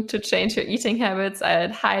motivation to change your eating habits,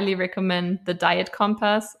 I'd highly recommend The Diet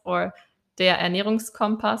Compass or Der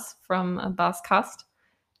Ernährungskompass from Bas Kast.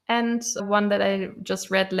 And one that I just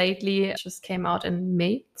read lately just came out in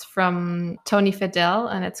May. It's from Tony Fadell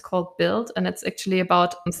and it's called Build. And it's actually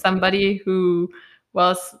about somebody who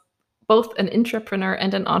was both an entrepreneur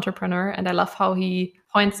and an entrepreneur. And I love how he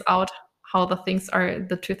points out how the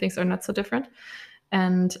two things are not so different.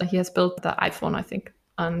 And he has built the iPhone, I think,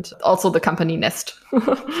 and also the company Nest.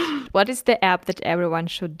 What is the app that everyone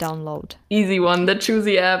should download? Easy one, the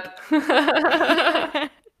Choosy app.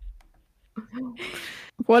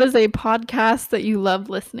 What is a podcast that you love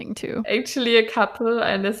listening to? Actually, a couple.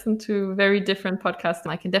 I listen to very different podcasts.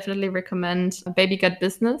 I can definitely recommend Baby Got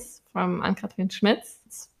Business from Ann-Kathrin Schmitz.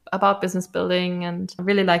 It's about business building, and I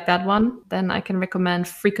really like that one. Then I can recommend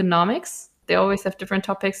Freakonomics. They always have different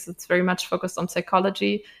topics. It's very much focused on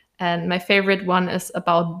psychology. And my favorite one is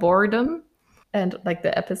about boredom, and like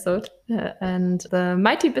the episode. And the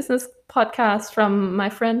Mighty Business podcast from my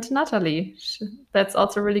friend Natalie. That's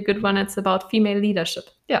also a really good one. It's about female leadership.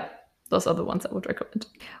 Yeah, those are the ones I would recommend.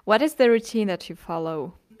 What is the routine that you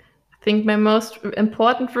follow? I think my most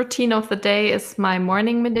important routine of the day is my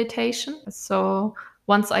morning meditation. So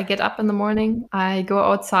once I get up in the morning, I go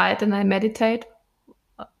outside and I meditate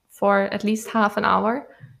for at least half an hour.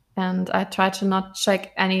 And I try to not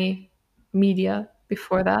check any media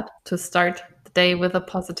before that to start the day with a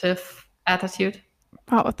positive attitude.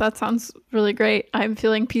 Oh, that sounds really great. I'm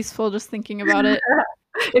feeling peaceful just thinking about it.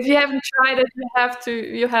 If you haven't tried it, you have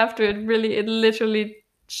to. It literally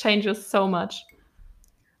changes so much.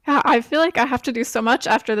 Yeah, I feel like I have to do so much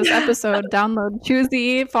after this episode. Download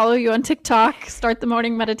Choosy, follow you on TikTok, start the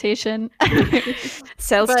morning meditation.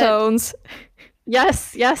 Sell stones.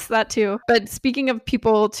 Yes, that too. But speaking of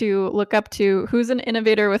people to look up to, who's an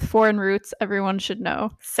innovator with foreign roots everyone should know?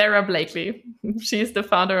 Sarah Blakely. She's the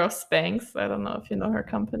founder of Spanx. I don't know if you know her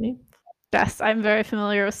company. Yes, I'm very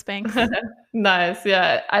familiar with Spanx. Nice.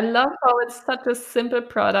 Yeah. I love how it's such a simple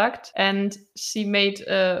product and she made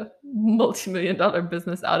a multi-million-dollar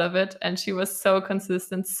business out of it. And she was so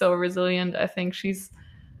consistent, so resilient. I think she's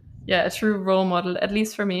a true role model, at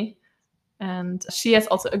least for me. And she has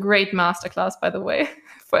also a great masterclass, by the way.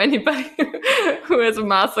 For anybody who has a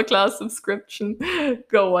masterclass subscription,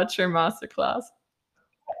 go watch her masterclass.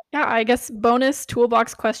 Yeah, I guess bonus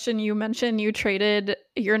toolbox question. You mentioned you traded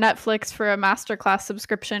your Netflix for a masterclass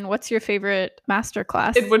subscription. What's your favorite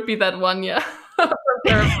masterclass? It would be that one, yeah.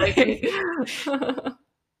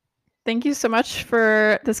 Thank you so much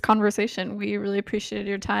for this conversation. We really appreciated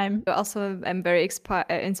your time. Also, I'm very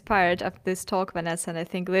inspired of this talk, Vanessa, and I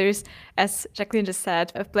think there is, as Jacqueline just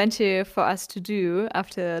said, plenty for us to do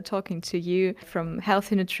after talking to you, from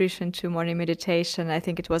healthy nutrition to morning meditation. I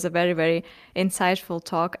think it was a very, very insightful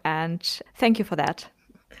talk, and thank you for that.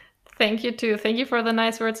 Thank you too. Thank you for the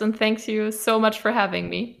nice words, and thanks you so much for having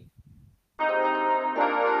me.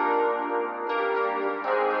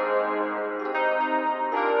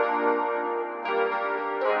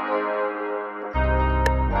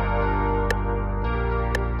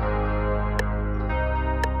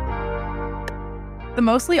 The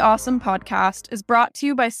Mostly Awesome podcast is brought to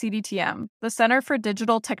you by CDTM, the Center for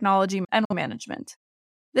Digital Technology and Management.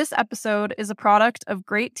 This episode is a product of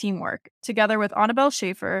great teamwork, together with Annabelle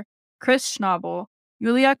Schaefer, Chris Schnabel,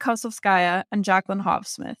 Yulia Kosovskaya, and Jacqueline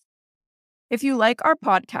Hovsmith. If you like our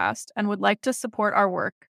podcast and would like to support our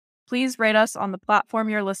work, please rate us on the platform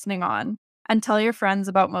you're listening on and tell your friends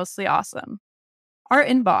about Mostly Awesome. Our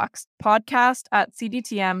inbox,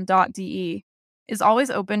 podcast@cdtm.de, is always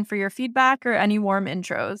open for your feedback or any warm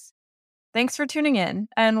intros. Thanks for tuning in,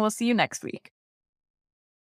 and we'll see you next week.